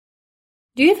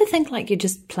Do you ever think like you're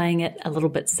just playing it a little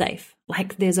bit safe?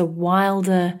 Like there's a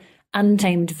wilder,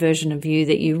 untamed version of you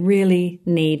that you really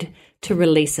need to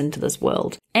release into this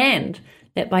world. And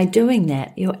that by doing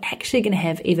that, you're actually going to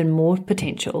have even more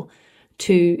potential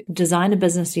to design a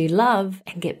business you love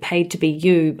and get paid to be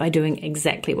you by doing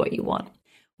exactly what you want.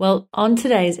 Well, on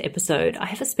today's episode, I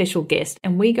have a special guest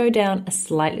and we go down a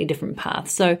slightly different path.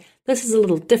 So this is a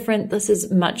little different. This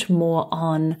is much more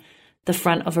on the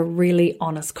front of a really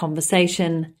honest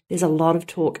conversation. There's a lot of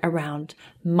talk around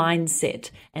mindset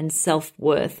and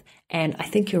self-worth, and I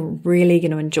think you're really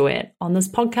going to enjoy it. On this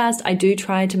podcast, I do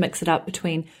try to mix it up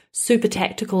between super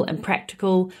tactical and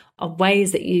practical of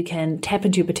ways that you can tap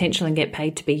into your potential and get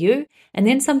paid to be you. And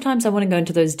then sometimes I want to go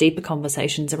into those deeper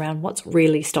conversations around what's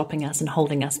really stopping us and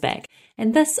holding us back.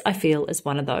 And this, I feel, is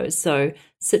one of those. So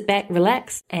sit back,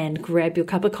 relax, and grab your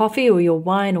cup of coffee or your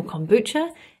wine or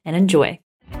kombucha and enjoy.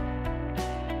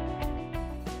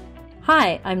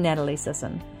 Hi, I'm Natalie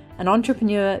Sisson, an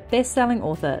entrepreneur, best-selling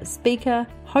author, speaker,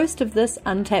 host of this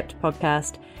Untapped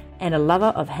podcast, and a lover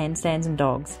of handstands and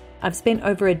dogs. I've spent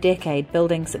over a decade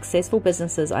building successful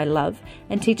businesses I love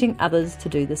and teaching others to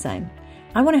do the same.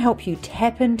 I want to help you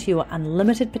tap into your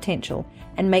unlimited potential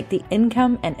and make the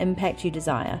income and impact you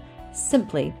desire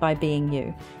simply by being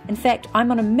you. In fact,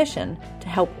 I'm on a mission to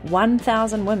help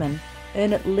 1,000 women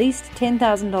earn at least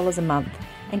 $10,000 a month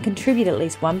and contribute at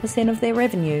least 1% of their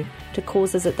revenue to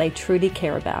causes that they truly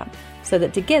care about, so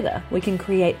that together we can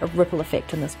create a ripple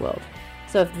effect in this world.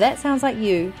 So if that sounds like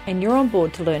you and you're on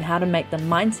board to learn how to make the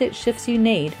mindset shifts you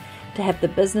need to have the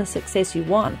business success you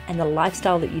want and the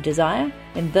lifestyle that you desire,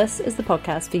 then this is the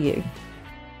podcast for you.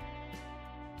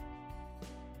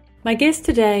 My guest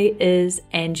today is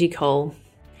Angie Cole.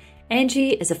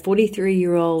 Angie is a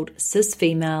 43-year-old cis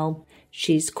female.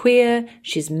 She's queer,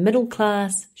 she's middle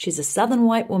class, she's a southern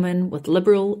white woman with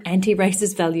liberal,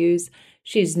 anti-racist values,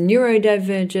 she's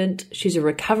neurodivergent, she's a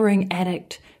recovering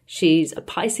addict, she's a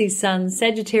Pisces sun,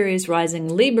 Sagittarius rising,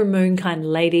 Libra moon kind of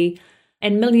lady,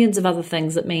 and millions of other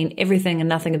things that mean everything and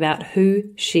nothing about who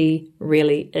she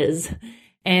really is.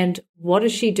 And what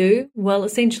does she do? Well,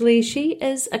 essentially, she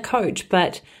is a coach,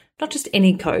 but not just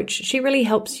any coach. She really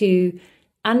helps you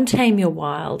untame your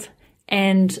wild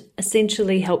and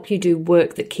essentially help you do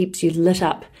work that keeps you lit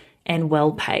up and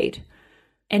well paid.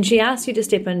 And she asks you to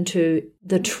step into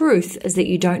the truth is that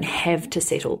you don't have to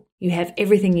settle. You have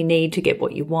everything you need to get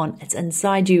what you want. It's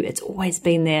inside you. It's always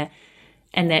been there,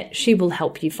 and that she will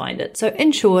help you find it. So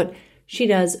in short, she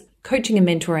does coaching and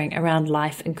mentoring around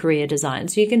life and career design.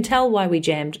 So you can tell why we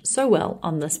jammed so well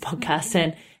on this podcast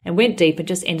and went deep and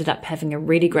just ended up having a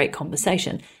really great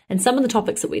conversation. And some of the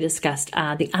topics that we discussed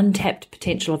are the untapped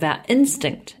potential of our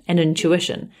instinct and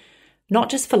intuition, not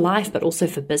just for life, but also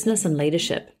for business and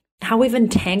leadership. How we've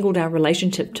entangled our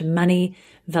relationship to money,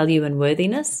 value, and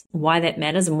worthiness, why that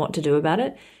matters and what to do about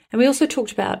it. And we also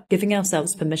talked about giving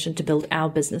ourselves permission to build our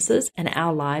businesses and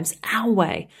our lives our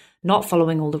way, not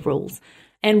following all the rules,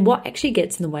 and what actually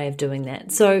gets in the way of doing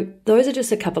that. So those are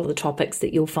just a couple of the topics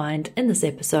that you'll find in this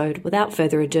episode. Without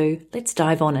further ado, let's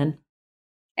dive on in.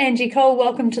 Angie Cole,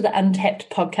 welcome to the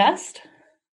Untapped podcast.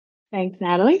 Thanks,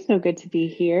 Natalie. So good to be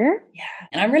here. Yeah,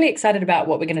 and I'm really excited about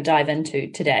what we're going to dive into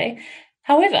today.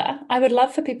 However, I would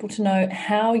love for people to know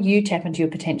how you tap into your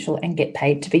potential and get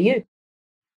paid to be you.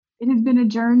 It has been a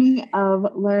journey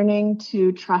of learning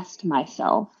to trust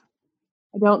myself.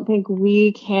 I don't think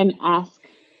we can ask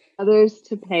others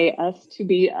to pay us to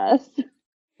be us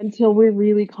until we're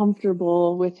really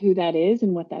comfortable with who that is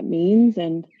and what that means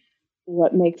and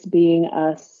what makes being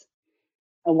us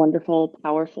a wonderful,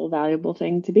 powerful, valuable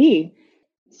thing to be.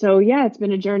 So yeah, it's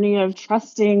been a journey of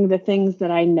trusting the things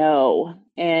that I know.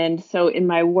 And so in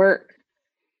my work,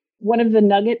 one of the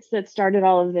nuggets that started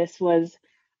all of this was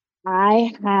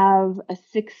I have a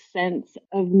sixth sense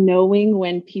of knowing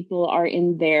when people are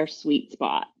in their sweet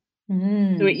spot.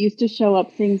 So it used to show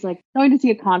up things like going to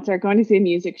see a concert, going to see a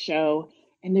music show,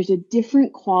 and there's a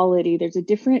different quality, there's a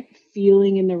different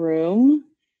feeling in the room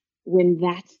when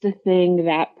that's the thing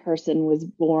that person was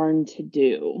born to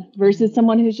do versus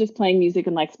someone who's just playing music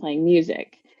and likes playing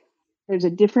music. There's a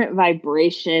different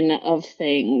vibration of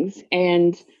things.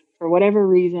 And for whatever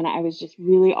reason, I was just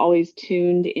really always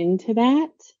tuned into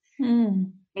that.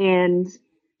 And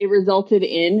it resulted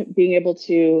in being able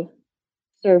to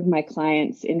serve my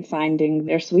clients in finding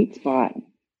their sweet spot.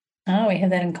 Oh, we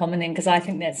have that in common then, because I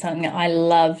think that's something that I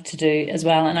love to do as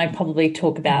well. And I probably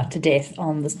talk about to death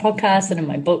on this podcast and in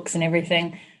my books and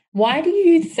everything. Why do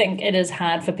you think it is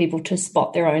hard for people to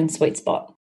spot their own sweet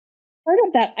spot? Part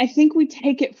of that, I think we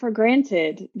take it for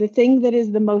granted. The thing that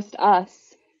is the most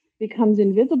us becomes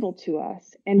invisible to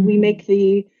us. And we make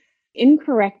the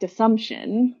incorrect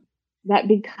assumption that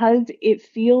because it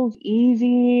feels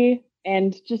easy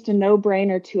and just a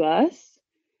no-brainer to us,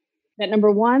 that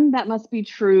number one, that must be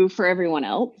true for everyone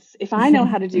else. If I know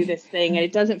how to do this thing and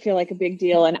it doesn't feel like a big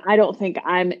deal and I don't think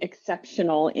I'm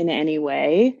exceptional in any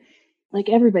way, like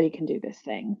everybody can do this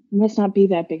thing. It must not be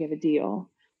that big of a deal.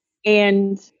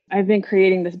 And I've been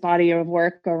creating this body of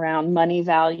work around money,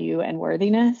 value, and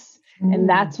worthiness. And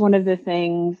that's one of the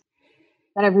things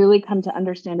that I've really come to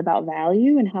understand about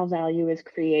value and how value is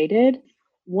created.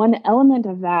 One element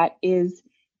of that is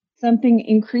something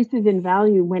increases in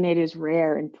value when it is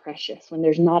rare and precious, when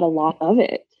there's not a lot of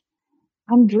it.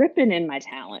 I'm dripping in my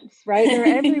talents, right?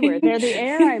 They're everywhere. They're the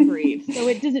air I breathe. So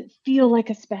it doesn't feel like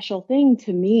a special thing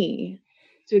to me.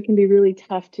 So it can be really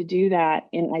tough to do that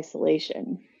in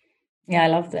isolation. Yeah, I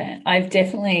love that. I've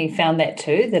definitely found that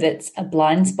too, that it's a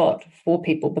blind spot for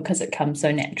people because it comes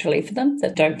so naturally for them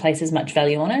that don't place as much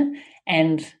value on it.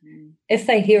 And if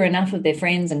they hear enough of their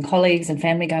friends and colleagues and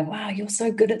family going, wow, you're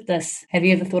so good at this. Have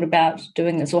you ever thought about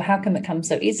doing this? Or how come it comes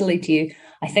so easily to you?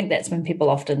 I think that's when people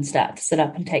often start to sit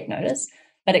up and take notice.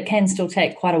 But it can still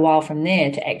take quite a while from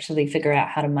there to actually figure out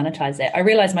how to monetize that. I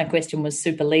realized my question was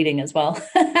super leading as well.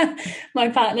 My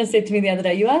partner said to me the other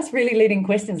day, you asked really leading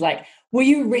questions like, were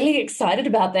you really excited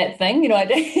about that thing?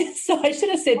 So I should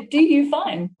have said, do you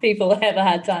find people have a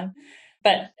hard time?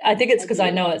 But I think it's because I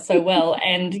know it so well.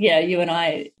 And yeah, you and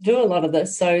I do a lot of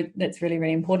this. So that's really,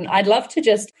 really important. I'd love to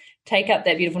just take up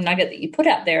that beautiful nugget that you put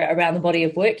out there around the body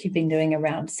of work you've been doing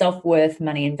around self-worth,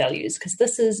 money, and values, because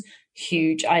this is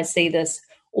huge. I see this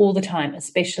all the time,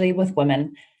 especially with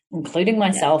women, including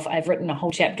myself. I've written a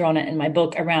whole chapter on it in my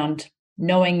book around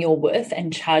knowing your worth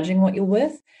and charging what you're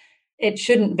worth. It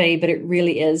shouldn't be, but it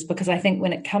really is, because I think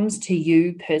when it comes to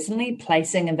you personally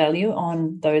placing a value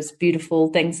on those beautiful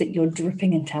things that you're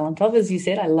dripping in talent of, as you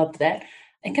said, I loved that,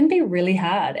 it can be really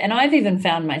hard. And I've even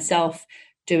found myself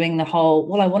doing the whole,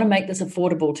 well, I want to make this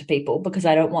affordable to people because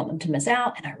I don't want them to miss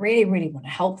out and I really, really want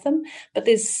to help them. But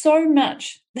there's so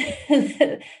much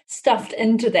stuffed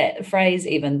into that phrase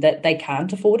even that they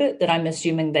can't afford it, that I'm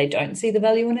assuming they don't see the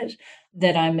value in it,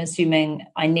 that I'm assuming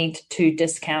I need to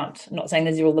discount. I'm not saying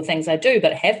these are all the things I do,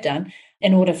 but I have done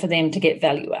in order for them to get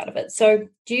value out of it. So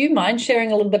do you mind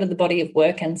sharing a little bit of the body of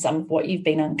work and some of what you've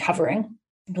been uncovering?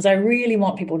 Because I really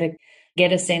want people to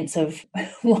get a sense of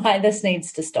why this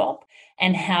needs to stop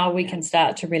and how we can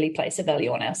start to really place a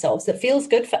value on ourselves that feels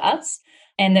good for us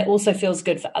and that also feels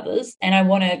good for others. And I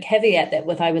want to caveat that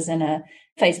with, I was in a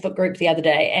Facebook group the other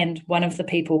day and one of the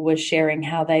people was sharing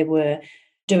how they were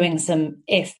doing some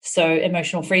so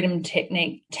emotional freedom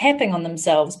technique, tapping on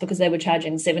themselves because they were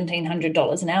charging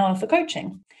 $1,700 an hour for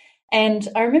coaching. And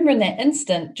I remember in that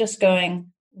instant just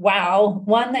going, wow,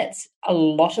 one, that's a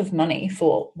lot of money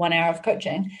for 1 hour of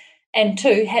coaching. And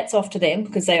two, hats off to them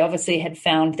because they obviously had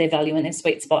found their value in their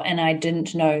sweet spot and I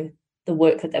didn't know the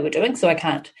work that they were doing, so I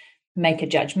can't make a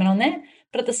judgment on that.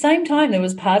 But at the same time, there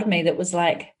was part of me that was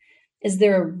like, is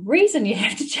there a reason you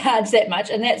have to charge that much?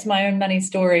 And that's my own money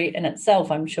story in itself,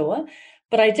 I'm sure.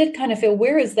 But I did kind of feel,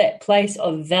 where is that place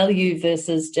of value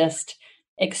versus just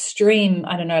extreme,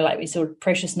 I don't know, like we saw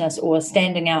preciousness or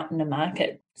standing out in the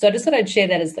market? So I just thought I'd share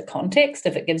that as the context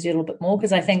if it gives you a little bit more,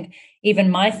 because I think even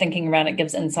my thinking around it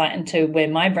gives insight into where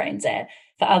my brain's at.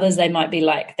 For others, they might be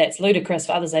like, that's ludicrous.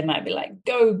 For others, they might be like,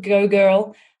 go, go,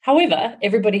 girl. However,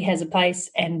 everybody has a place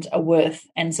and a worth.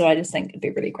 And so I just think it'd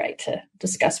be really great to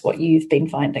discuss what you've been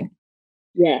finding.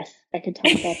 Yes, I could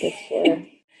talk about this for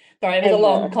Sorry, it was a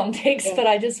long context, but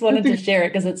I just wanted to share it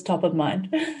because it's top of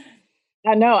mind.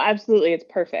 No, absolutely. It's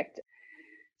perfect.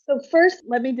 So first,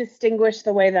 let me distinguish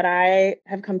the way that I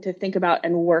have come to think about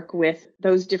and work with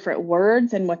those different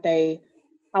words and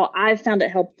how I've found it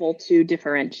helpful to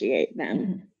differentiate them.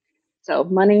 Mm-hmm. So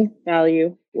money,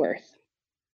 value, worth.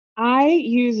 I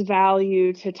use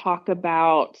value to talk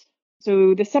about,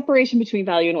 so the separation between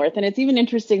value and worth. And it's even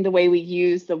interesting the way we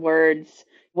use the words,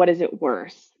 what is it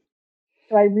worth?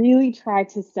 So I really try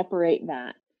to separate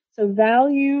that. So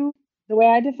value, the way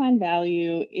I define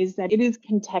value is that it is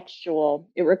contextual.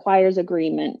 It requires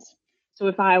agreement. So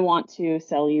if I want to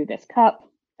sell you this cup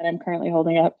that I'm currently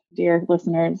holding up, dear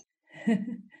listeners,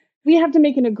 we have to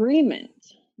make an agreement.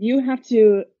 You have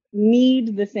to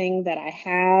need the thing that I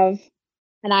have,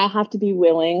 and I have to be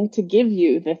willing to give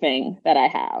you the thing that I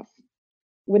have.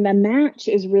 When the match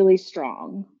is really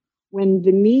strong, when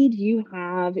the need you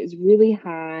have is really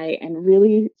high and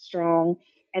really strong,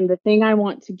 and the thing I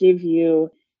want to give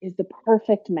you is the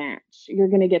perfect match, you're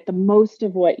going to get the most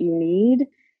of what you need,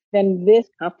 then this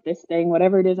cup, this thing,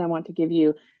 whatever it is I want to give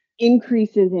you,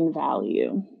 increases in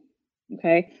value.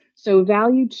 Okay? So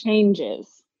value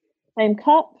changes. Same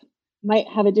cup, might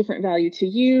have a different value to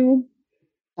you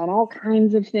on all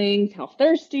kinds of things, how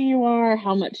thirsty you are,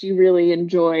 how much you really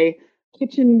enjoy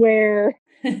kitchenware,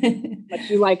 much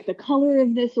you like the color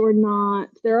of this or not.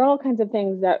 There are all kinds of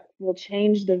things that will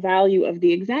change the value of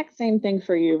the exact same thing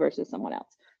for you versus someone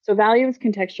else. So value is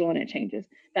contextual and it changes.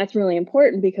 That's really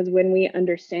important because when we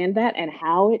understand that and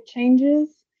how it changes,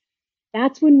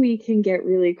 that's when we can get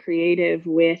really creative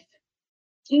with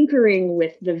tinkering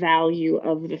with the value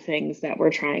of the things that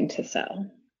we're trying to sell.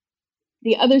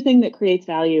 The other thing that creates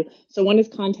value, so one is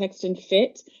context and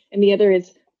fit, and the other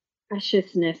is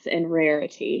preciousness and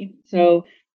rarity. So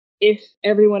if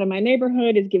everyone in my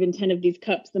neighborhood is given 10 of these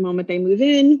cups the moment they move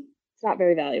in, it's not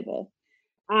very valuable.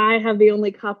 I have the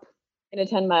only cup in a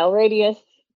 10-mile radius.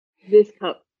 This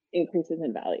cup increases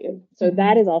in value. So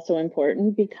that is also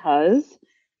important because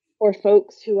for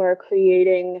folks who are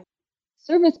creating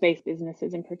service-based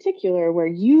businesses in particular, where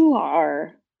you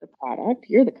are the product,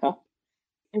 you're the cup,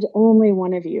 there's only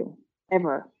one of you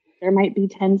ever. There might be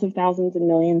tens of thousands and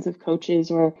millions of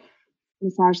coaches or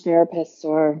massage therapists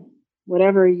or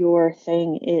whatever your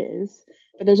thing is,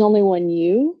 but there's only one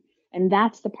you. And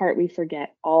that's the part we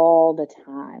forget all the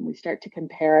time. We start to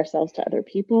compare ourselves to other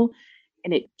people,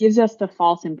 and it gives us the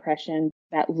false impression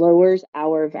that lowers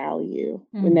our value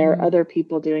when there are other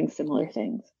people doing similar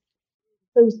things.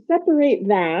 So separate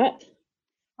that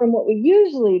from what we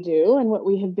usually do and what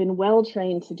we have been well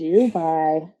trained to do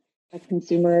by a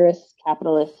consumerist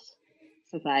capitalist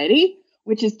society,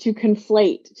 which is to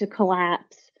conflate, to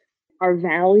collapse our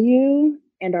value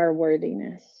and our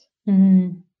worthiness.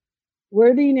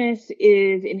 Worthiness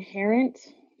is inherent.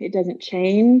 It doesn't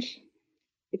change.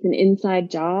 It's an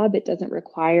inside job. It doesn't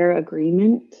require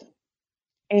agreement.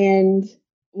 And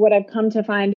what I've come to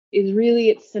find is really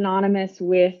it's synonymous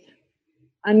with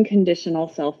unconditional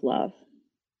self-love.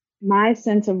 My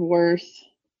sense of worth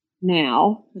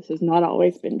now, this has not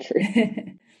always been true,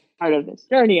 part of this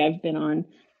journey I've been on,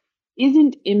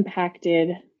 isn't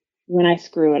impacted when I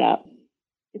screw it up.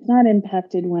 It's not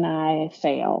impacted when I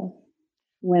fail,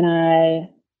 when I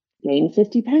gain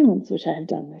 50 pounds, which I have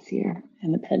done this year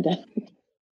in the pandemic,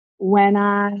 when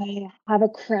I have a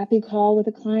crappy call with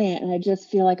a client and I just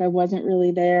feel like I wasn't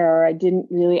really there or I didn't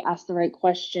really ask the right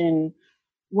question.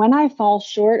 When I fall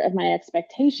short of my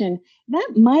expectation,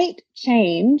 that might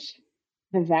change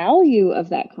the value of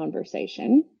that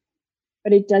conversation,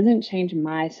 but it doesn't change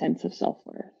my sense of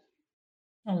self-worth.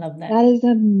 I love that. That is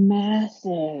a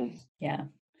massive. Yeah.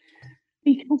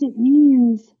 Because it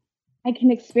means I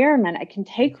can experiment, I can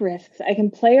take risks, I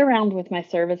can play around with my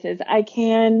services, I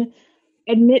can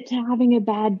admit to having a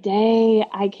bad day,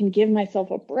 I can give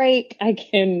myself a break, I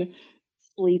can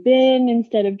sleep in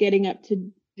instead of getting up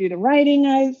to do the writing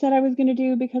I said I was going to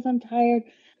do because I'm tired.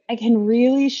 I can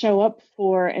really show up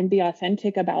for and be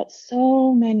authentic about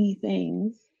so many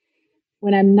things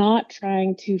when I'm not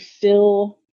trying to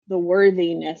fill the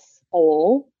worthiness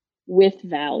hole with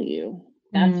value.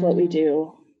 That's what we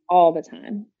do all the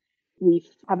time. We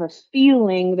have a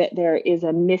feeling that there is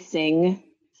a missing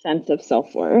sense of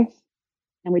self-worth,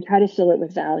 and we try to fill it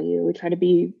with value. We try to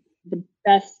be the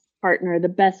best partner, the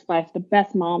best wife, the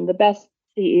best mom, the best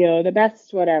CEO, the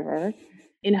best whatever,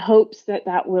 in hopes that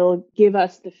that will give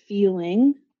us the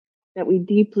feeling that we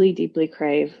deeply, deeply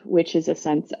crave, which is a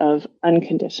sense of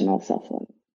unconditional self-love.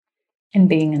 And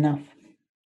being enough.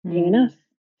 Being enough,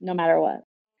 no matter what.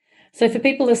 So for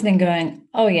people listening going,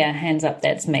 oh yeah, hands up,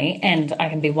 that's me. And I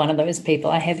can be one of those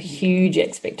people. I have huge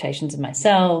expectations of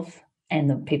myself and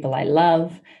the people I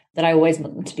love, that I always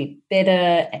want them to be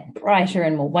better and brighter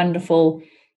and more wonderful.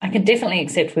 I can definitely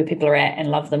accept where people are at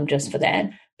and love them just for that.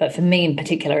 But for me in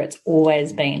particular, it's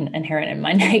always been inherent in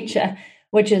my nature,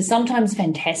 which is sometimes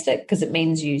fantastic because it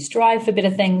means you strive for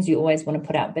better things. You always want to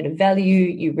put out better value.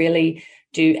 You really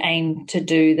do aim to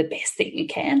do the best that you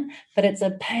can. But it's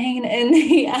a pain in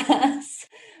the ass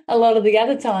a lot of the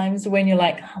other times when you're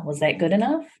like, oh, was that good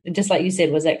enough? Just like you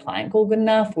said, was that client call good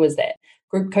enough? Was that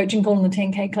group coaching call in the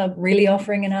 10K Club really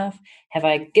offering enough? Have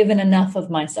I given enough of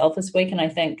myself this week? And I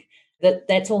think that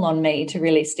that's all on me to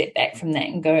really step back from that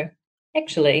and go,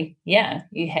 actually, yeah,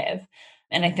 you have.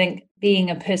 And I think being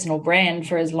a personal brand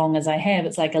for as long as I have,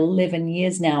 it's like 11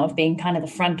 years now of being kind of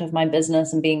the front of my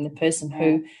business and being the person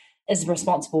who is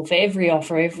responsible for every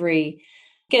offer, every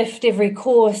gift, every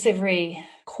course, every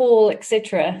call,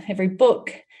 etc., every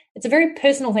book. It's a very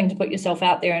personal thing to put yourself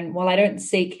out there. And while I don't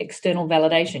seek external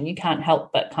validation, you can't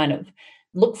help but kind of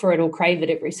look for it or crave it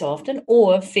every so often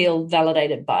or feel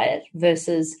validated by it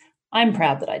versus I'm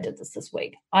proud that I did this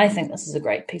week. I think this is a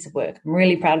great piece of work. I'm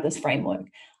really proud of this framework.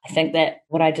 I think that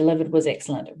what I delivered was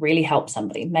excellent. It really helped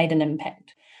somebody, made an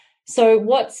impact. So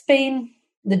what's been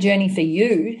the journey for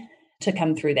you to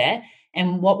come through that?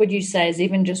 And what would you say is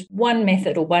even just one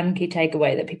method or one key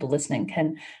takeaway that people listening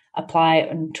can apply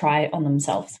and try on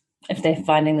themselves if they're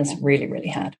finding this really, really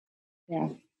hard? Yeah.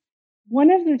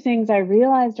 One of the things I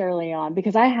realized early on,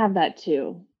 because I have that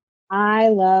too, I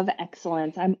love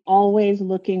excellence. I'm always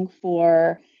looking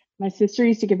for, my sister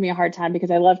used to give me a hard time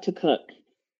because I love to cook.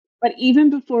 But even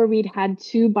before we'd had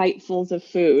 2 bitefuls of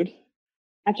food,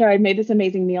 after I'd made this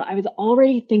amazing meal, I was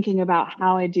already thinking about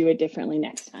how I'd do it differently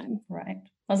next time. Right.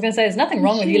 I was going to say, there's nothing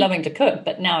wrong with you loving to cook,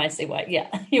 but now I see why. Yeah,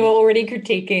 you were already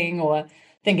critiquing or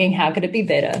thinking, how could it be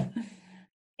better?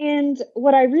 And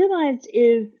what I realized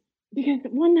is, because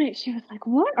one night she was like,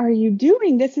 "What are you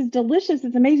doing? This is delicious.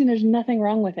 It's amazing. There's nothing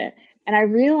wrong with it." And I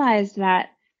realized that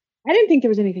I didn't think there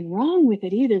was anything wrong with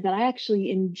it either, that I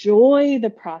actually enjoy the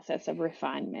process of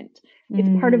refinement.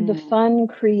 It's part of the fun,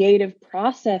 creative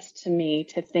process to me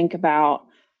to think about,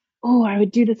 oh, I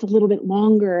would do this a little bit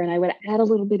longer and I would add a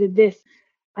little bit of this.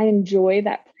 I enjoy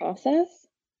that process.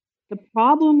 The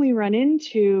problem we run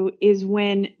into is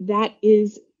when that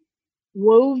is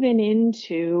woven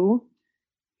into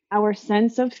our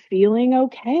sense of feeling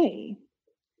okay,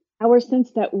 our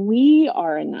sense that we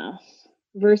are enough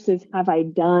versus have I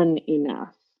done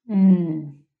enough?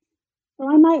 So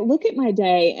I might look at my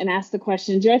day and ask the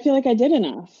question, do I feel like I did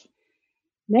enough?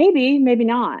 Maybe, maybe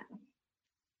not.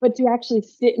 But to actually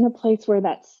sit in a place where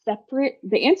that's separate,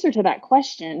 the answer to that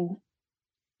question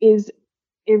is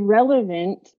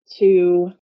irrelevant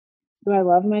to, do I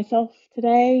love myself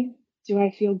today? Do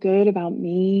I feel good about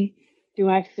me? Do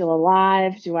I feel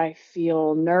alive? Do I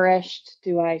feel nourished?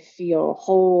 Do I feel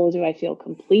whole? Do I feel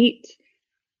complete?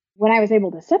 When I was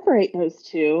able to separate those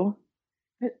two,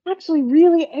 I was actually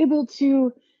really able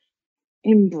to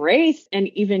embrace and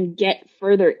even get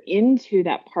further into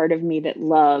that part of me that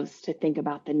loves to think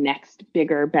about the next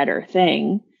bigger, better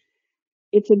thing.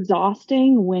 It's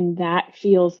exhausting when that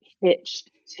feels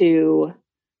hitched to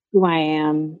who I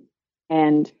am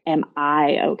and am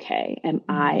I okay? Am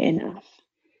I enough?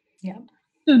 Yeah.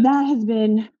 So that has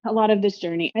been a lot of this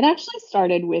journey. It actually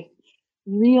started with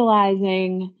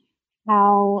realizing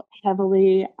how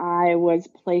heavily I was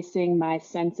placing my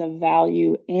sense of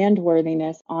value and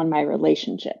worthiness on my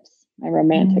relationships, my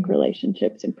romantic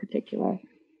relationships in particular.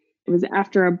 It was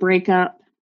after a breakup,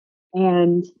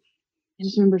 and I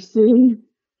just remember sitting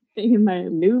in my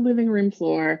new living room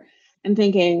floor and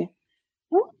thinking,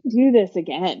 I don't want to do this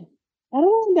again. I don't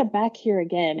want to get back here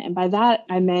again. And by that,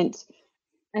 I meant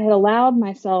I had allowed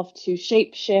myself to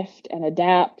shape shift and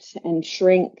adapt and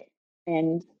shrink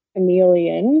and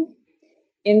chameleon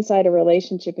inside a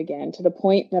relationship again, to the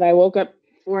point that I woke up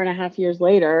 4.5 years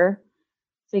later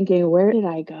thinking, where did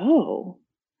I go?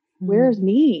 Where's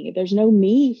me? There's no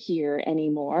me here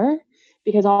anymore,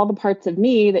 because all the parts of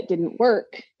me that didn't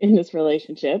work in this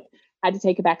relationship had to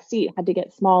take a back seat, had to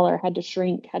get smaller, had to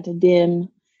shrink, had to dim.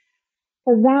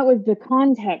 So that was the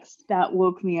context that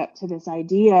woke me up to this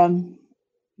idea,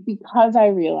 because I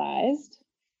realized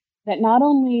that not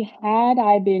only had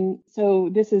I been, so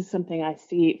this is something I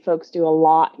see folks do a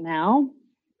lot now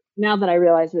that I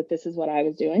realize that this is what I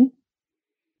was doing.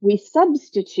 We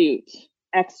substitute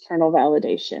external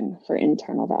validation for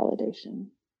internal validation.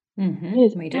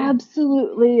 It is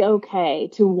absolutely okay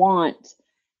to want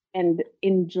and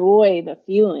enjoy the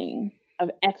feeling of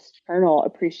external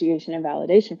appreciation and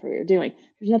validation for what you're doing.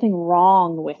 There's nothing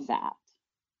wrong with that.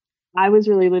 I was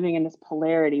really living in this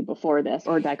polarity before this,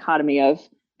 or dichotomy of,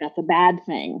 that's a bad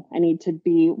thing. I need to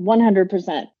be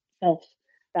 100%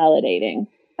 self-validating.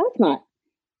 That's not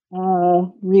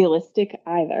realistic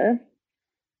either.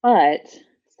 But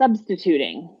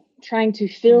substituting, trying to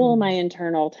fill my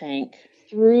internal tank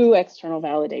through external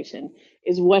validation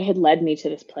is what had led me to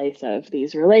this place of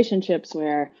these relationships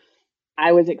where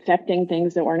I was accepting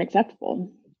things that weren't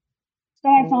acceptable. So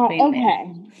I thought,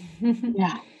 okay.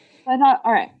 Yeah. So I thought,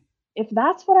 all right, if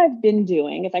that's what I've been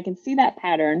doing, if I can see that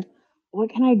pattern, what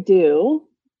can I do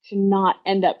to not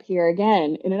end up here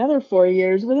again in another 4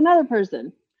 years with another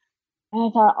person? And I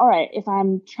thought, all right, if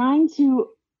I'm trying to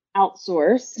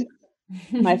outsource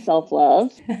my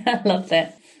self-love. I love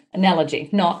that analogy,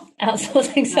 not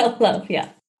outsourcing self-love. Yeah.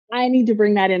 I need to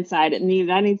bring that inside. That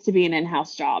needs to be an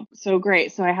in-house job. So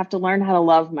great. So I have to learn how to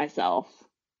love myself.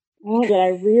 Oh, but I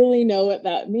really know what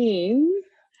that means.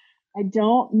 I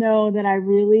don't know that I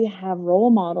really have role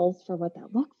models for what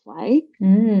that looks like.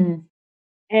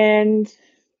 And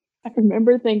I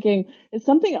remember thinking, it's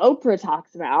something Oprah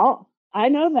talks about. I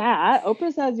know that.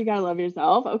 Oprah says you got to love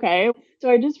yourself. Okay. So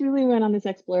I just really went on this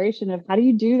exploration of, how do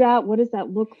you do that? What does that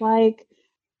look like?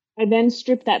 I then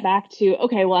stripped that back to,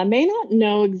 okay, well, I may not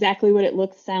know exactly what it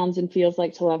looks, sounds, and feels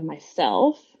like to love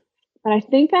myself, But I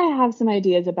think I have some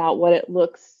ideas about what it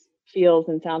looks, feels,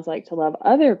 and sounds like to love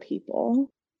other people.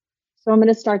 So I'm going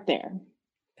to start there.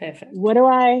 Perfect. What do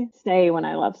I say when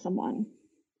I love someone?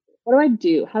 What do I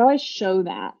do? How do I show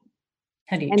that?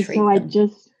 How do you And treat so them?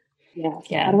 Yes,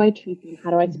 Yeah. how do I treat them?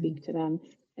 How do I speak to them?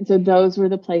 And so those were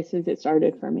the places it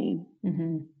started for me.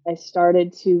 I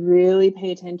started to really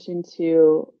pay attention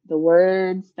to the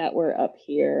words that were up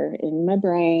here in my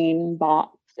brain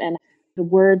box and the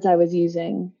words I was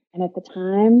using. And at the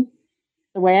time,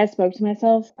 the way I spoke to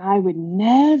myself, I would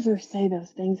never say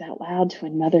those things out loud to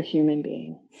another human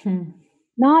being.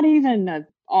 Not even an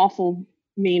awful,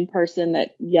 mean person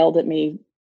that yelled at me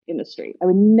in the street. I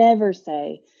would never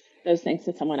say those things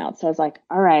to someone else. So I was like,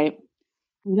 all right,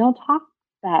 we don't talk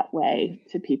that way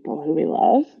to people who we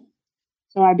love.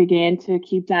 So I began to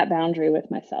keep that boundary with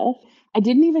myself. I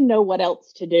didn't even know what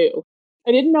else to do.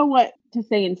 I didn't know what to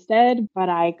say instead, but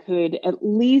I could at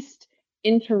least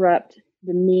interrupt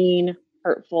the mean,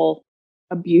 hurtful,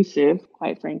 abusive,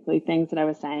 quite frankly, things that I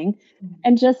was saying.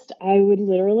 And just, I would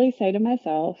literally say to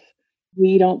myself,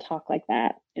 we don't talk like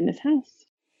that in this house.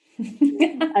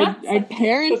 I'd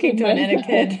parent talking to an inner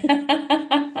kid.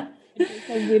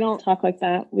 We don't talk like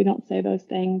that. We don't say those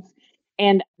things.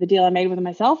 And the deal I made with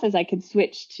myself is I could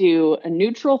switch to a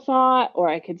neutral thought, or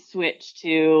I could switch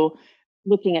to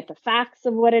looking at the facts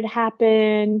of what had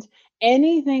happened.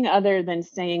 Anything other than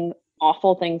saying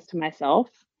awful things to myself,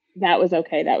 that was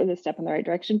okay. That was a step in the right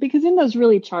direction. Because in those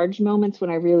really charged moments when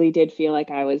I really did feel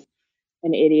like I was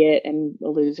an idiot and a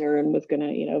loser and was going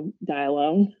to, die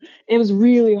alone, it was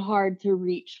really hard to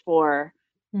reach for,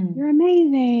 you're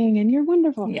amazing and you're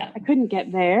wonderful. Yeah. I couldn't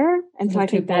get there. And so I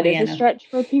think that is a stretch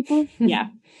for people. Yeah.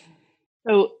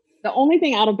 So the only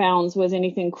thing out of bounds was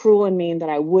anything cruel and mean that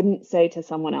I wouldn't say to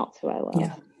someone else who I love.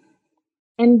 Yeah.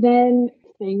 And then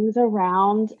things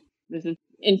around, this is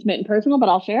intimate and personal, but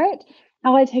I'll share it,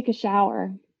 how I take a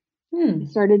shower. I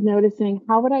started noticing,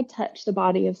 how would I touch the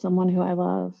body of someone who I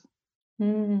love?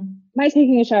 My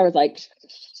taking a shower is like,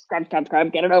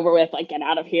 scrub, get it over with, like, get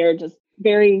out of here. Just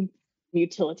very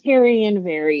utilitarian,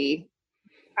 very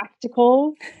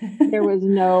practical. There was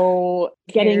no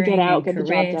get out, get the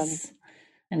job done.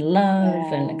 And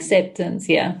love and acceptance,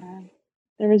 yeah.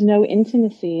 There was no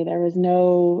intimacy. There was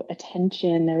no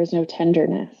attention. There was no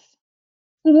tenderness.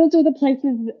 So those are the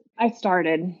places I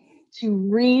started to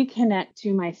reconnect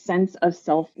to my sense of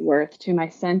self-worth, to my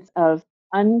sense of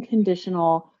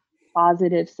unconditional,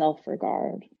 positive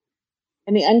self-regard.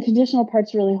 And the unconditional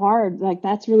part's really hard. Like,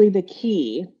 that's really the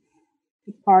key.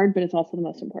 It's hard, but it's also the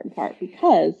most important part,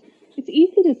 because it's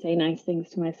easy to say nice things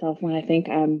to myself when I think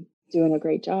I'm doing a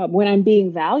great job. When I'm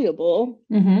being valuable,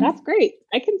 that's great.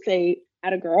 I can say,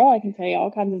 at a girl, I can say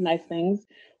all kinds of nice things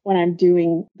when I'm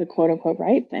doing the quote unquote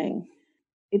right thing.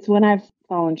 It's when I've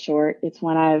fallen short. It's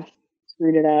when I've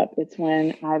screwed it up. It's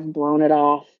when I've blown it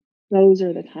off. Those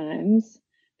are the times.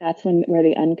 That's where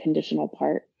the unconditional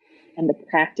part and the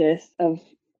practice of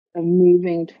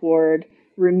moving toward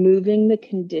removing the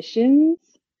conditions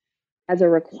as a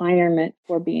requirement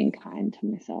for being kind to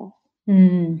myself.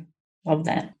 Love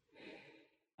that.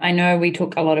 I know we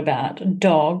talk a lot about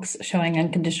dogs showing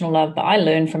unconditional love, but I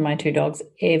learn from my 2 dogs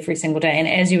every single day. And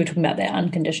as you were talking about that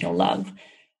unconditional love,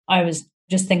 I was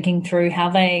just thinking through how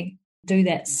they do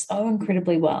that so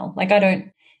incredibly well. Like, I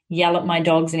don't yell at my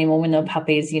dogs anymore. When they were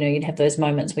puppies, you'd have those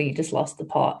moments where you just lost the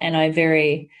plot, and I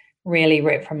very rarely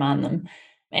reprimand them.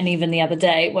 And even the other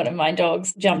day, one of my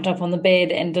dogs jumped up on the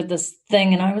bed and did this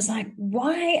thing, and I was like,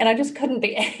 why? And I just couldn't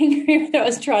be angry. I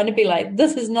was trying to be like,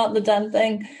 this is not the done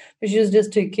thing, but she was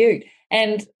just too cute.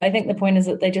 And I think the point is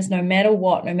that they just, no matter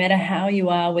what, no matter how you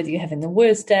are, whether you're having the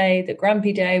worst day, the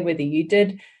grumpy day, whether you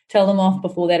did tell them off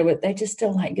before that, or they just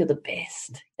still like, you're the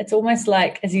best. It's almost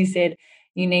like, as you said,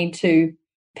 you need to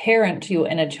parent your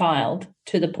inner child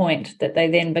to the point that they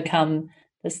then become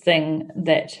this thing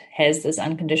that has this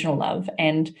unconditional love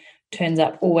and turns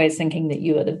up always thinking that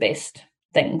you are the best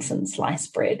thing since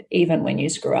sliced bread, even when you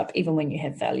screw up, even when you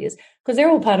have failures, because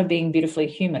they're all part of being beautifully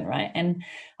human, right? And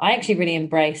I actually really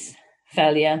embrace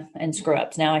failure and screw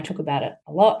ups. Now, I talk about it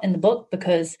a lot in the book,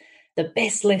 because the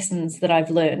best lessons that I've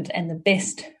learned and the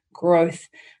best growth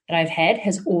that I've had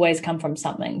has always come from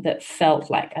something that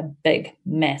felt like a big,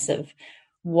 massive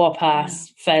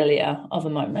whoop-ass failure of a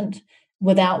moment,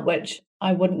 without which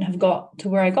I wouldn't have got to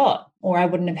where I got, or I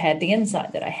wouldn't have had the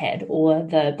insight that I had, or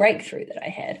the breakthrough that I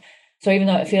had. So even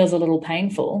though it feels a little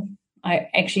painful, I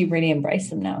actually really embrace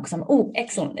them now, because I'm,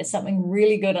 excellent. There's something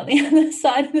really good on the other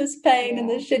side of this pain and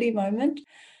this shitty moment.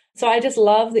 So I just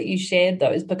love that you shared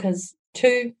those, because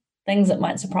 2 things that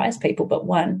might surprise people, but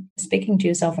 1, speaking to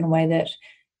yourself in a way that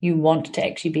you want to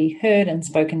actually be heard and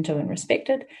spoken to and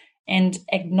respected, and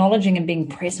acknowledging and being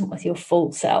present with your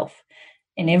full self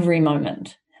in every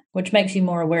moment, which makes you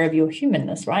more aware of your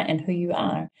humanness, right, and who you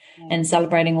are, and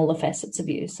celebrating all the facets of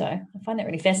you. So I find that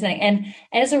really fascinating. And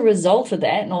as a result of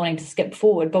that, not wanting to skip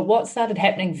forward, but what started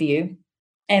happening for you,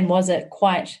 and was it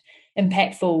quite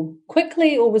impactful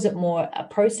quickly, or was it more a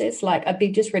process? Like, I'd be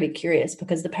just really curious,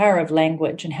 because the power of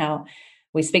language and how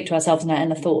we speak to ourselves and our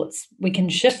inner thoughts, we can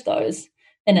shift those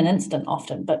in an instant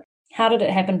often. But how did it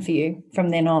happen for you from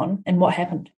then on, and what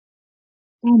happened?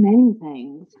 So many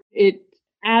things. It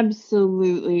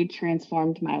absolutely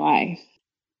transformed my life.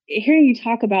 Hearing you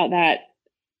talk about that,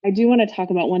 I do want to talk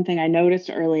about one thing I noticed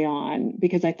early on,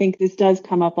 because I think this does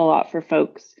come up a lot for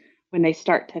folks when they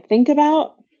start to think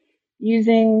about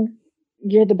using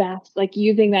 "you're the best," like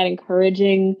using that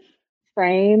encouraging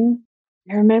frame.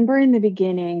 I remember in the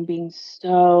beginning being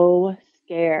so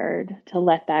scared to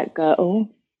let that go,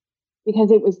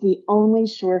 because it was the only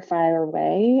surefire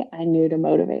way I knew to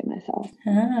motivate myself.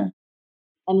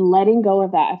 And letting go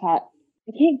of that, I thought,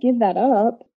 I can't give that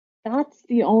up. That's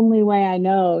the only way I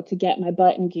know to get my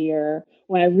butt in gear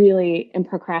when I really am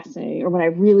procrastinating, or when I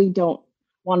really don't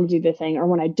want to do the thing, or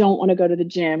when I don't want to go to the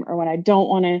gym, or when I don't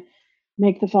want to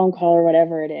make the phone call, or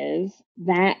whatever it is.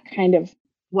 That kind of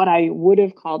what I would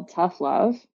have called tough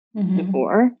love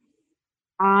before.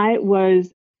 I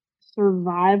was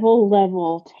survival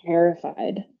level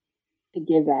terrified to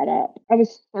give that up. I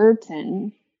was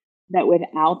certain that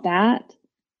without that,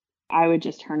 I would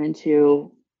just turn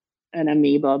into an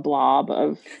amoeba blob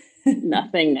of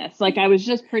nothingness. Like, I was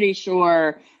just pretty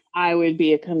sure I would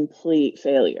be a complete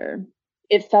failure.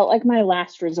 It felt like my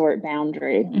last resort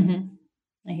boundary.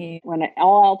 When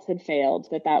all else had failed,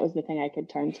 that was the thing I could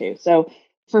turn to. So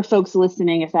for folks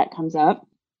listening, if that comes up,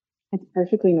 it's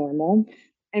perfectly normal.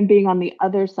 And being on the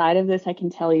other side of this, I can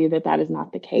tell you that is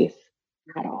not the case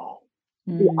at all.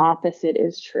 The opposite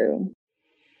is true.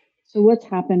 So what's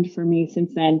happened for me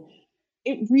since then?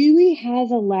 It really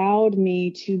has allowed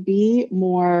me to be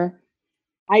more,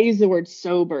 I use the word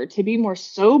sober, to be more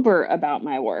sober about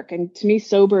my work. And to me,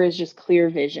 sober is just clear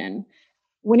vision.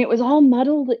 When it was all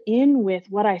muddled in with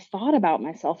what I thought about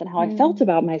myself and how I felt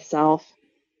about myself,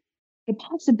 the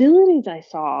possibilities I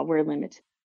saw were limited.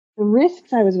 The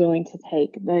risks I was willing to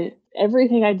take,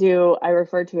 everything I do, I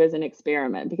refer to as an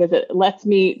experiment, because it lets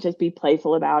me just be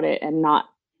playful about it and not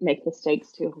make the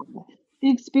stakes too high.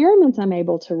 The experiments I'm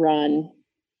able to run,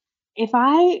 if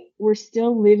I were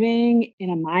still living in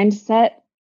a mindset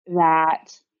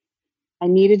that I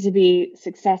needed to be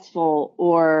successful,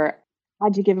 or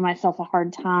had to give myself a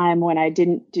hard time when I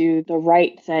didn't do the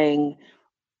right thing,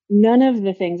 none of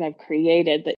the things I've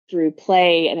created that through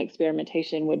play and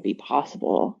experimentation would be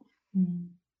possible.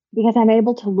 Because I'm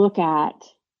able to look at,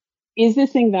 is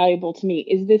this thing valuable to me?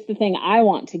 Is this the thing I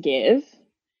want to give?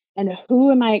 And who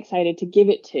am I excited to give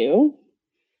it to?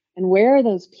 And where are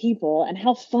those people? And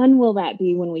how fun will that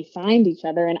be when we find each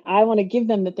other? And I want to give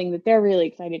them the thing that they're really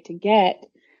excited to get.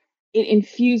 It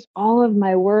infused all of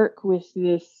my work with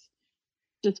this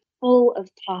just full of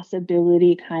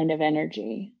possibility kind of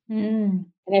energy. And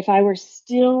if I were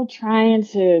still trying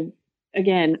to,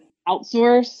 again,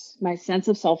 outsource my sense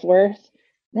of self-worth,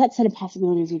 that set of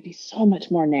possibilities would be so much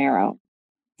more narrow.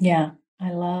 Yeah,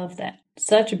 I love that.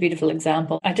 Such a beautiful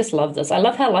example. I just love this. I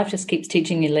love how life just keeps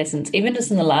teaching you lessons. Even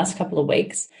just in the last couple of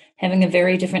weeks, having a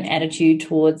very different attitude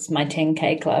towards my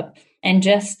 10K club, and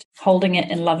just holding it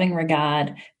in loving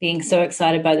regard, being so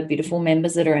excited by the beautiful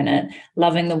members that are in it,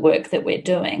 loving the work that we're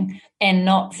doing, and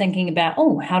not thinking about,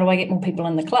 oh, how do I get more people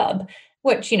in the club?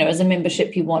 Which, as a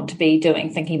membership you want to be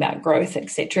doing, thinking about growth,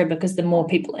 etc. Because the more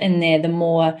people in there, the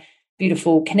more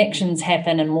beautiful connections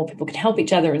happen and more people can help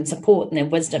each other and support and their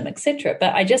wisdom, etc.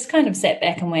 But I just kind of sat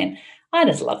back and went, I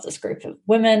just love this group of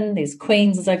women, these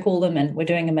queens as I call them, and we're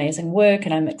doing amazing work,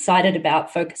 and I'm excited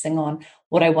about focusing on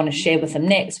what I want to share with them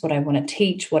next, what I want to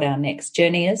teach, what our next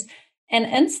journey is. And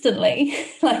instantly,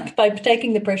 like by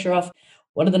taking the pressure off,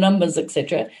 what are the numbers,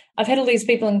 etc., I've had all these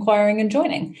people inquiring and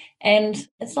joining. And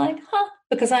it's like,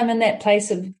 because I'm in that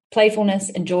place of playfulness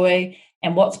and joy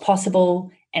and what's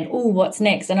possible and what's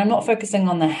next. And I'm not focusing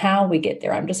on the how we get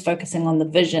there. I'm just focusing on the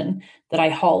vision that I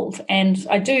hold. And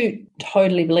I do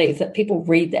totally believe that people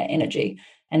read that energy,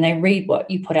 and they read what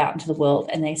you put out into the world,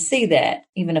 and they see that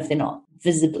even if they're not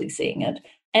visibly seeing it.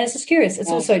 And it's just curious. It's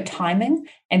also timing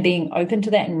and being open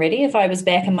to that and ready. If I was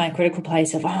back in my critical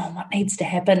place of, what needs to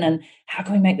happen and how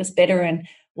can we make this better and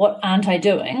what aren't I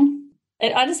doing?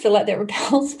 I just feel like that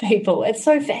repels people. It's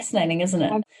so fascinating, isn't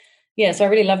it? Yeah, so I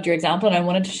really loved your example, and I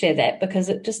wanted to share that because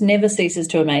it just never ceases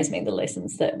to amaze me, the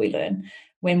lessons that we learn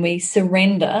when we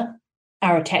surrender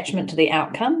our attachment to the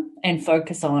outcome and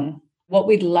focus on what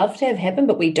we'd love to have happen,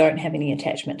 but we don't have any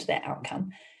attachment to that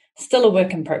outcome. Still a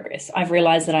work in progress. I've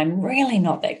realized that I'm really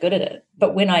not that good at it,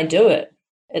 but when I do it,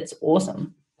 it's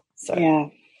awesome. So yeah,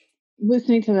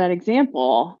 listening to that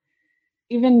example,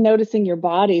 even noticing your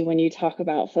body when you talk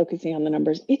about focusing on the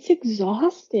numbers, it's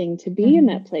exhausting to be in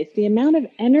that place. The amount of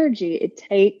energy it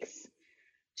takes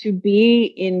to be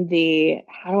in the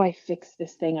how do I fix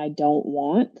this thing I don't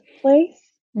want place.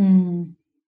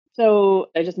 So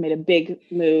I just made a big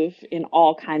move in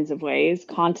all kinds of ways.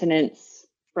 Continents,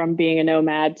 from being a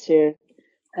nomad to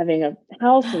having a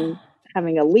house and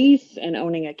having a lease and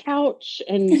owning a couch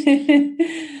and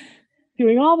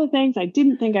doing all the things I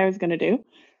didn't think I was going to do.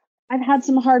 I've had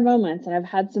some hard moments, and I've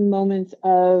had some moments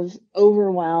of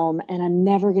overwhelm, and I'm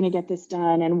never going to get this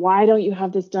done. And why don't you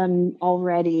have this done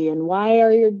already? And why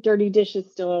are your dirty dishes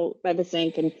still by the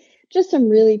sink? And just some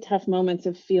really tough moments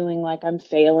of feeling like I'm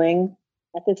failing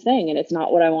at this thing and it's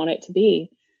not what I want it to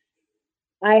be.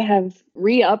 I have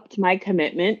re-upped my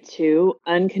commitment to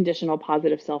unconditional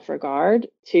positive self-regard,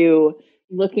 to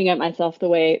looking at myself the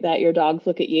way that your dogs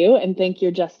look at you and think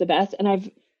you're just the best. And I've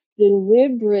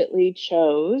deliberately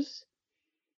chose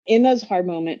in those hard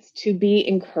moments to be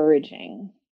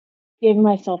encouraging, give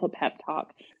myself a pep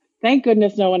talk. Thank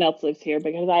goodness no one else lives here,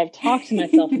 because I have talked to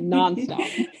myself nonstop.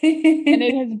 And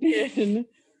it has been,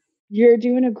 you're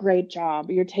doing a great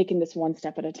job. You're taking this one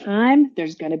step at a time.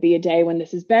 There's going to be a day when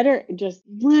this is better. Just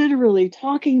literally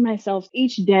talking myself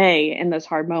each day in those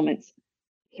hard moments.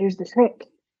 Here's the trick.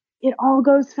 It all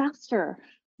goes faster.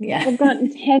 Yeah. I've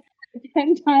gotten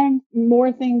 10 times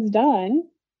more things done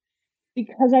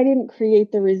because I didn't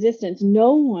create the resistance.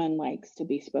 No one likes to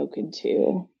be spoken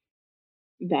to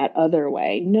that other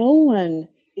way. No one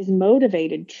is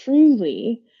motivated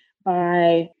truly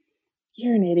by,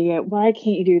 you're an idiot. Why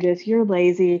can't you do this? You're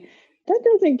lazy. That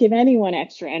doesn't give anyone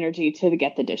extra energy to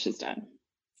get the dishes done.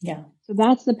 Yeah. So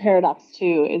that's the paradox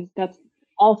too, is that's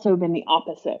also been the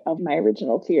opposite of my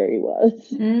original theory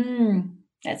was.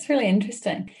 That's really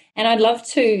interesting. And I'd love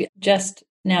to just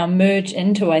now merge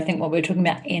into, I think, what we're talking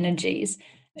about, energies,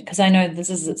 because I know this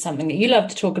is something that you love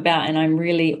to talk about, and I'm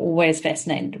really always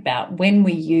fascinated about when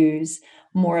we use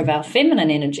more of our feminine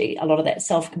energy, a lot of that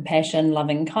self-compassion,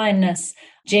 loving kindness,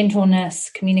 gentleness,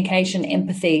 communication,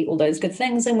 empathy, all those good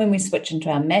things. And when we switch into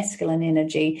our masculine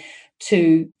energy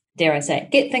to, dare I say,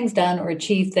 get things done or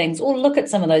achieve things, or look at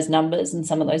some of those numbers and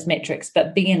some of those metrics,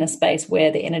 but be in a space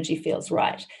where the energy feels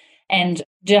right. And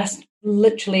just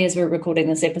literally as we're recording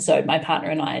this episode, my partner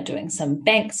and I are doing some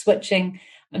bank switching.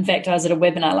 In fact, I was at a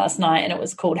webinar last night and it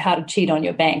was called How to Cheat on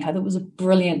Your Bank. I thought it was a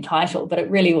brilliant title, but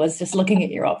it really was just looking at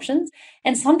your options.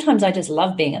 And sometimes I just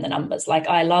love being in the numbers. Like,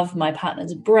 I love my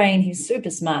partner's brain. He's super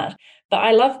smart, but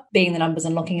I love being in the numbers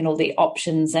and looking at all the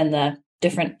options and the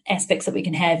different aspects that we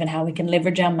can have and how we can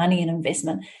leverage our money and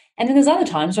investment. And then there's other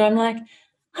times where I'm like,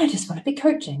 I just want to be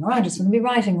coaching, or I just want to be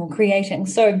writing or creating.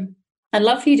 So I'd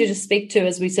love for you to just speak to,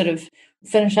 as we sort of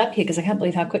finish up here, because I can't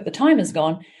believe how quick the time has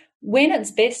gone, when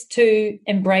it's best to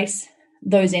embrace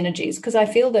those energies. Because I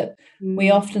feel that we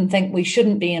often think we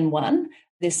shouldn't be in one.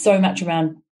 There's so much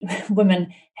around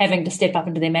women having to step up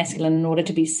into their masculine in order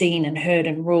to be seen and heard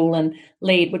and rule and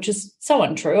lead, which is so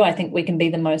untrue. I think we can be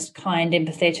the most kind,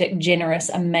 empathetic, generous,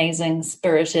 amazing,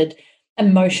 spirited,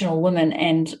 emotional women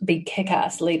and be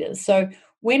kick-ass leaders. So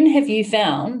when have you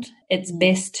found it's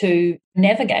best to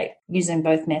navigate using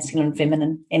both masculine and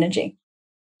feminine energy?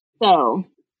 So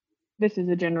this is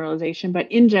a generalization,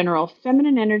 but in general,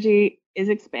 feminine energy is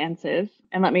expansive.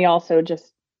 And let me also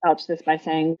just couch this by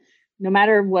saying, no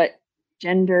matter what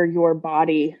gender your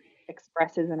body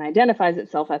expresses and identifies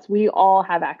itself as, we all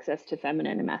have access to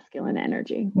feminine and masculine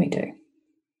energy. We do.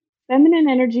 Feminine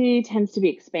energy tends to be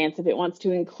expansive. It wants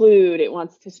to include, it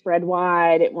wants to spread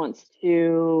wide, it wants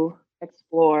to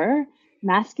explore.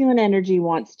 Masculine energy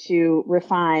wants to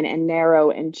refine and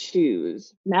narrow and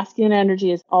choose. Masculine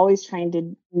energy is always trying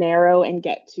to narrow and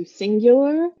get to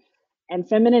singular, and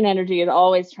feminine energy is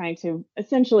always trying to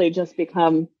essentially just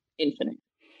become infinite.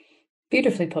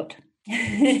 Beautifully put.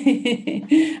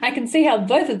 I can see how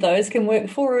both of those can work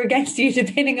for or against you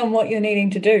depending on what you're needing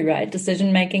to do, right?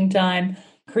 Decision-making time,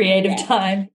 creative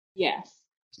time. Yes.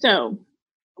 So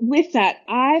with that,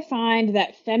 I find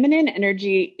that feminine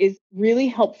energy is really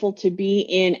helpful to be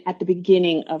in at the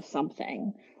beginning of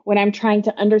something. When I'm trying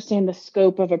to understand the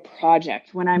scope of a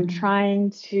project, when I'm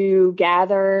trying to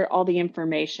gather all the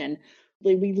information.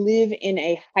 We live in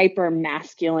a hyper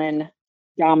masculine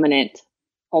dominant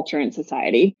culture and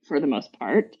society for the most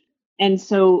part. And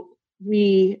so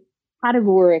we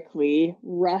categorically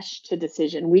rush to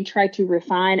decision. We try to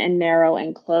refine and narrow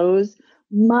and close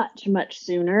much, much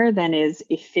sooner than is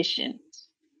efficient.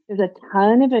 There's a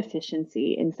ton of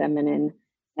efficiency in feminine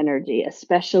energy,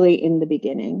 especially in the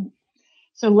beginning.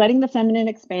 So letting the feminine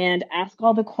expand, ask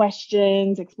all the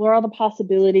questions, explore all the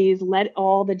possibilities, let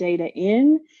all the data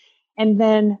in. And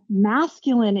then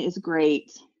masculine is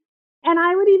great. And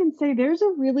I would even say there's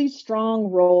a really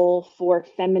strong role for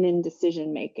feminine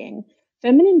decision making.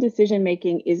 Feminine decision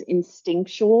making is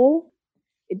instinctual.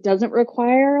 It doesn't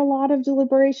require a lot of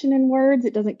deliberation in words.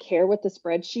 It doesn't care what the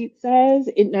spreadsheet says.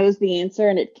 It knows the answer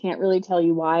and it can't really tell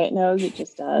you why it knows. It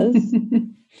just does.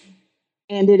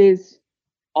 And it is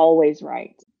always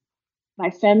right. My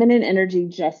feminine energy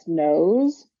just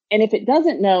knows. And if it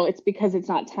doesn't know, it's because it's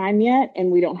not time yet and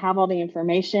we don't have all the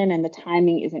information and the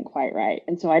timing isn't quite right.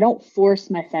 And so I don't force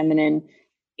my feminine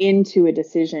into a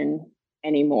decision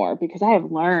anymore because I have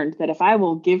learned that if I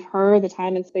will give her the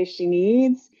time and space she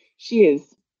needs, she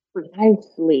is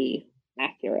precisely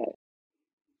accurate.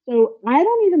 So I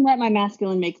don't even let my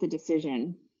masculine make the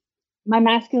decision. My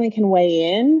masculine can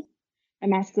weigh in. My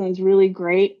masculine's really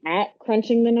great at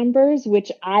crunching the numbers,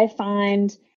 which I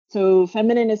find. So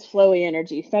feminine is flowy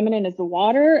energy. Feminine is the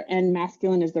water and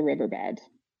masculine is the riverbed.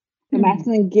 The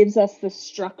masculine gives us the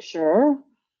structure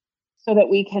so that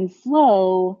we can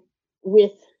flow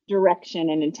with direction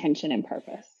and intention and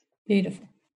purpose. Beautiful.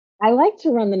 I like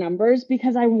to run the numbers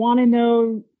because I want to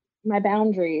know my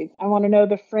boundaries. I want to know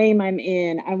the frame I'm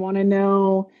in. I want to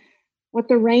know what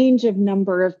the range of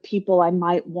number of people I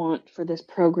might want for this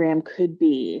program could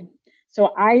be. So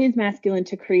I use masculine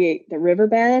to create the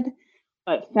riverbed,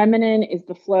 but feminine is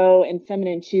the flow and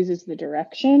feminine chooses the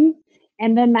direction.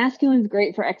 And then masculine is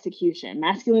great for execution.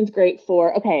 Masculine's great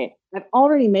for, okay, I've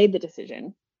already made the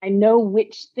decision. I know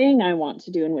which thing I want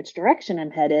to do and which direction I'm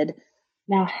headed.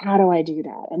 Now, how do I do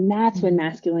that? And that's when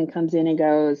masculine comes in and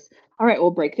goes, all right,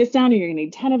 we'll break this down and you're going to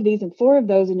need 10 of these and 4 of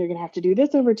those, and you're going to have to do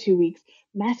this over 2 weeks.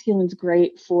 Masculine's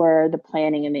great for the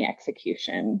planning and the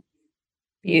execution.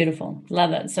 Beautiful.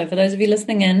 Love it. So for those of you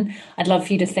listening in, I'd love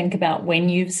for you to think about when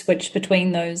you've switched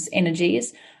between those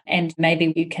energies and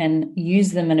maybe you can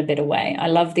use them in a better way. I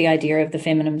love the idea of the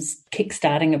feminine's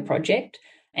kickstarting a project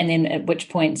and then at which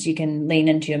points you can lean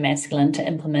into your masculine to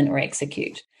implement or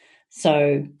execute.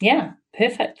 So yeah,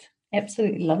 perfect.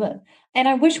 Absolutely love it. And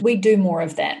I wish we do more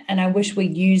of that. And I wish we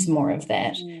use more of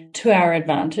that to our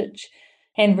advantage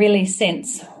and really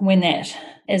sense when that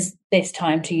is best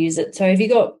time to use it. So have you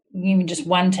got just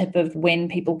one tip of when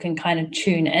people can kind of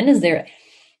tune in? Is there,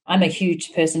 I'm a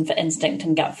huge person for instinct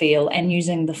and gut feel and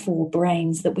using the 4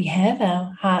 brains that we have,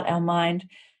 our heart, our mind,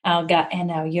 our gut and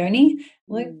our yoni.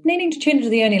 We're needing to tune into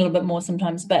the yoni a little bit more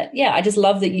sometimes. But yeah, I just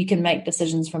love that you can make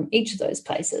decisions from each of those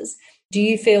places. Do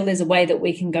you feel there's a way that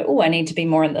we can go, oh, I need to be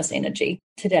more in this energy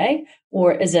today?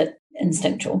 Or is it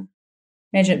instinctual?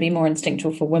 Imagine it'd be more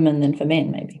instinctual for women than for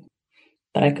men, maybe.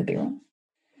 But I could be wrong.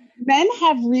 Men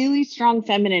have really strong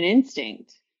feminine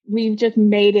instinct. We've just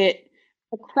made it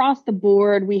across the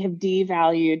board. We have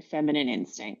devalued feminine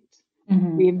instinct.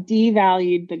 We have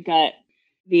devalued the gut,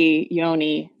 the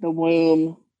yoni, the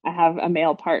womb. I have a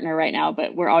male partner right now,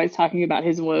 but we're always talking about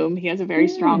his womb. He has a very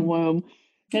strong womb.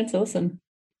 That's awesome.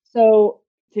 So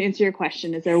to answer your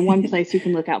question, is there one place you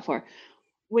can look out for?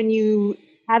 When you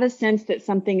have a sense that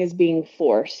something is being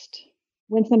forced,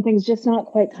 when something's just not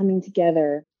quite coming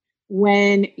together,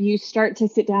 when you start to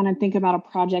sit down and think about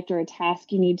a project or a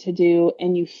task you need to do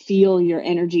and you feel your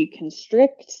energy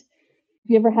constrict. Have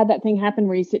you ever had that thing happen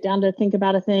where you sit down to think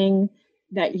about a thing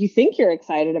that you think you're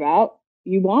excited about,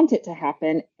 you want it to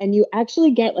happen, and you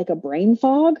actually get like a brain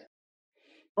fog?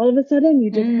 All of a sudden,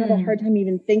 you just have a hard time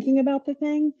even thinking about the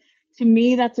thing. To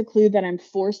me, that's a clue that I'm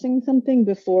forcing something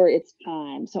before it's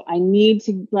time. So I need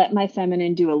to let my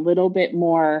feminine do a little bit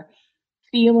more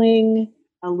feeling,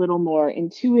 a little more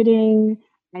intuiting.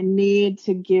 I need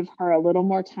to give her a little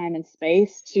more time and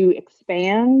space to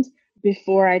expand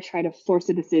before I try to force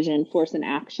a decision, force an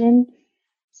action.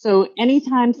 So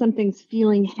anytime something's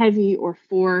feeling heavy or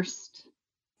forced,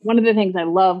 one of the things I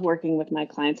love working with my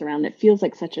clients around that feels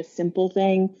like such a simple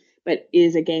thing, but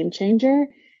is a game changer,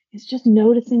 is just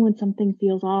noticing when something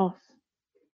feels off.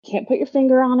 Can't put your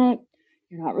finger on it.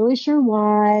 You're not really sure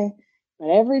why, but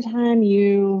every time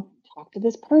you talk to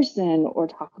this person or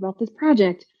talk about this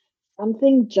project,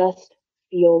 something just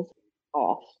feels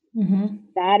off.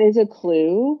 That is a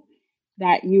clue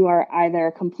that you are either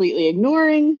completely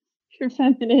ignoring your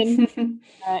feminine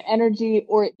energy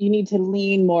or you need to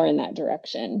lean more in that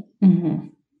direction.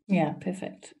 Yeah,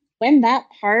 perfect. When that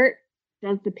part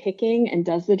does the picking and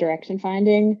does the direction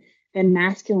finding, then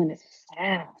masculine is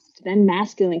fast. Then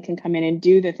masculine can come in and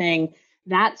do the thing.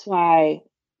 That's why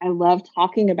I love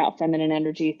talking about feminine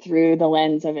energy through the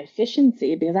lens of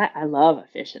efficiency because I love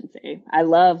efficiency. I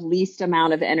love least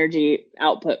amount of energy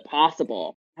output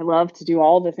possible. I love to do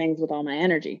all the things with all my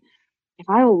energy. If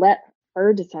I will let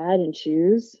her decide and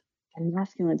choose, and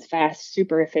masculine's fast,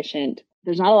 super efficient,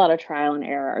 there's not a lot of trial and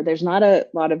error. There's not a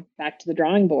lot of back to the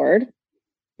drawing board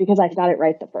because I got it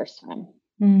right the first time.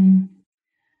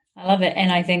 I love it.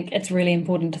 And I think it's really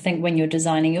important to think when you're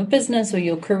designing your business or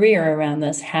your career around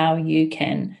this, how you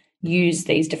can use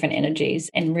these different energies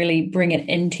and really bring it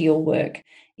into your work,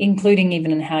 including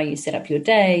even in how you set up your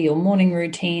day, your morning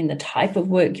routine, the type of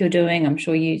work you're doing. I'm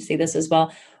sure you see this as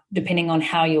well, depending on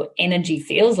how your energy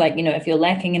feels. Like, if you're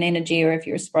lacking in energy or if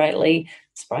you're sprightly,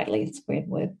 it's a weird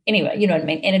word. Anyway, you know what I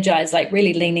mean? Energized, like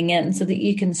really leaning in so that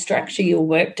you can structure your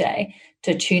work day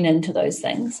to tune into those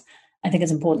things. I think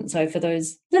it's important. So for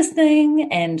those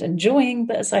listening and enjoying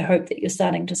this, I hope that you're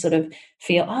starting to sort of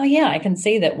feel, oh yeah, I can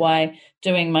see that why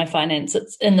doing my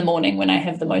finances in the morning when I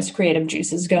have the most creative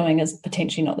juices going is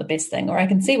potentially not the best thing. Or I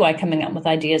can see why coming up with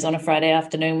ideas on a Friday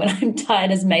afternoon when I'm tired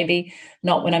is maybe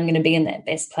not when I'm going to be in that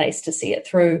best place to see it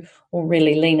through or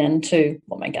really lean into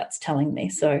what my gut's telling me.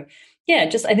 So yeah,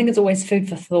 I think it's always food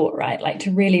for thought, right? Like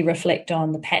to really reflect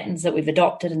on the patterns that we've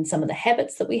adopted and some of the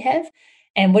habits that we have,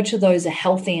 and which of those are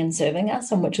healthy and serving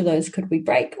us, and which of those could we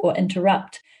break or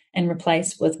interrupt and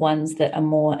replace with ones that are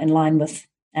more in line with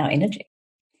our energy.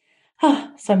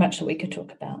 So much that we could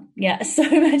talk about. Yeah, so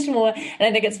much more. And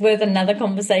I think it's worth another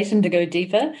conversation to go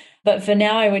deeper. But for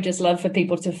now, I would just love for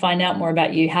people to find out more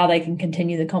about you, how they can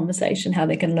continue the conversation, how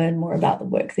they can learn more about the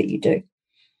work that you do.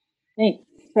 Thanks.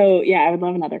 So yeah, I would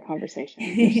love another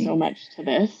conversation. There's so much to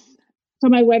this. So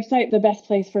my website, the best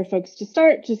place for folks to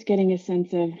start, just getting a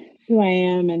sense of who I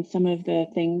am and some of the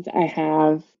things I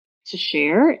have to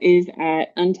share, is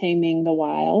at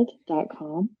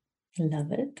untamingthewild.com.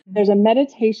 Love it. There's a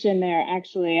meditation there.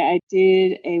 Actually, I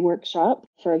did a workshop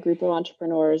for a group of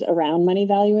entrepreneurs around money,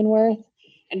 value, and worth.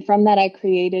 And from that, I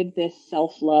created this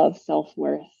self-love,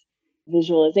 self-worth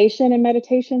visualization and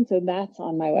meditation. So that's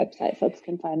on my website. Folks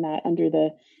can find that under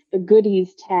the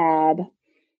goodies tab.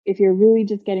 If you're really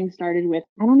just getting started with,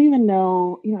 I don't even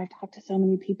know, I've talked to so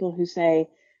many people who say,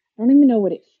 I don't even know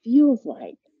what it feels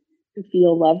like to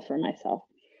feel love for myself.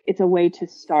 It's a way to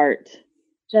start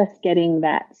just getting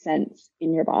that sense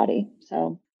in your body.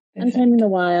 So Untaming the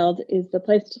Wild is the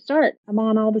place to start. I'm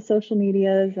on all the social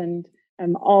medias and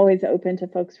I'm always open to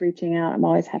folks reaching out. I'm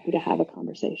always happy to have a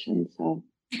conversation. So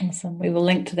awesome. We will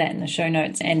link to that in the show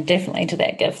notes and definitely to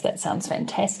that gift. That sounds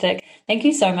fantastic. Thank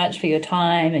you so much for your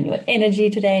time and your energy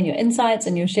today and your insights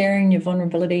and your sharing, your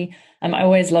vulnerability. I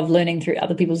always love learning through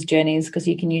other people's journeys because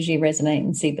you can usually resonate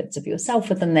and see bits of yourself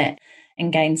within that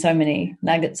and gain so many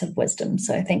nuggets of wisdom.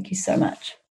 So thank you so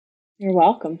much. You're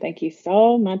welcome. Thank you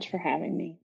so much for having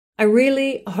me. I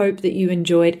really hope that you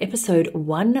enjoyed episode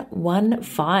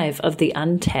 115 of the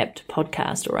Untapped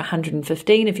podcast, or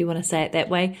 115 if you want to say it that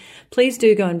way. Please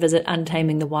do go and visit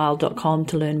untamingthewild.com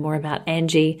to learn more about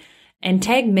Angie, and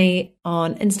tag me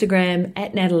on Instagram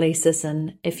at Natalie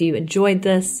Sisson if you enjoyed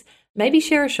this. Maybe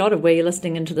share a shot of where you're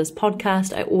listening into this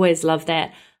podcast. I always love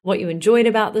that. What you enjoyed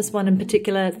about this one in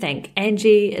particular. Thank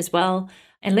Angie as well.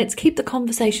 And let's keep the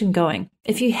conversation going.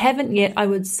 If you haven't yet, I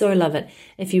would so love it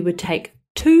if you would take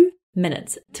 2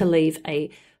 minutes to leave a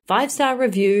 5-star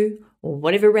review or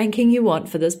whatever ranking you want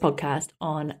for this podcast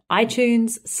on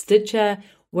iTunes, Stitcher,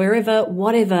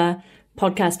 whatever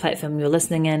podcast platform you're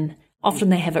listening in. Often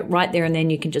they have it right there and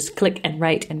then you can just click and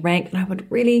rate and rank. And I would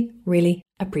really, really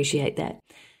appreciate that.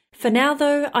 For now,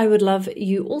 though, I would love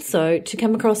you also to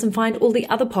come across and find all the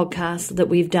other podcasts that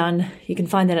we've done. You can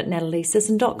find that at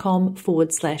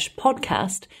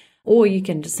nataliesisson.com/podcast, or you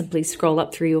can just simply scroll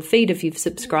up through your feed if you've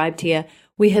subscribed here.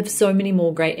 We have so many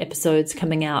more great episodes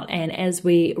coming out. And as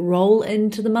we roll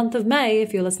into the month of May,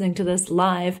 if you're listening to this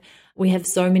live, we have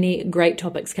so many great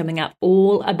topics coming up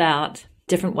all about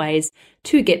different ways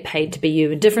to get paid to be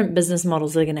you and different business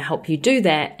models that are going to help you do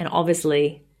that. And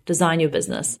obviously, design your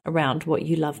business around what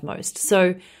you love most.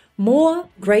 So more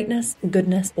greatness,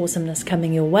 goodness, awesomeness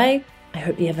coming your way. I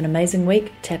hope you have an amazing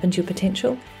week. Tap into your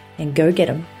potential and go get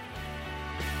them.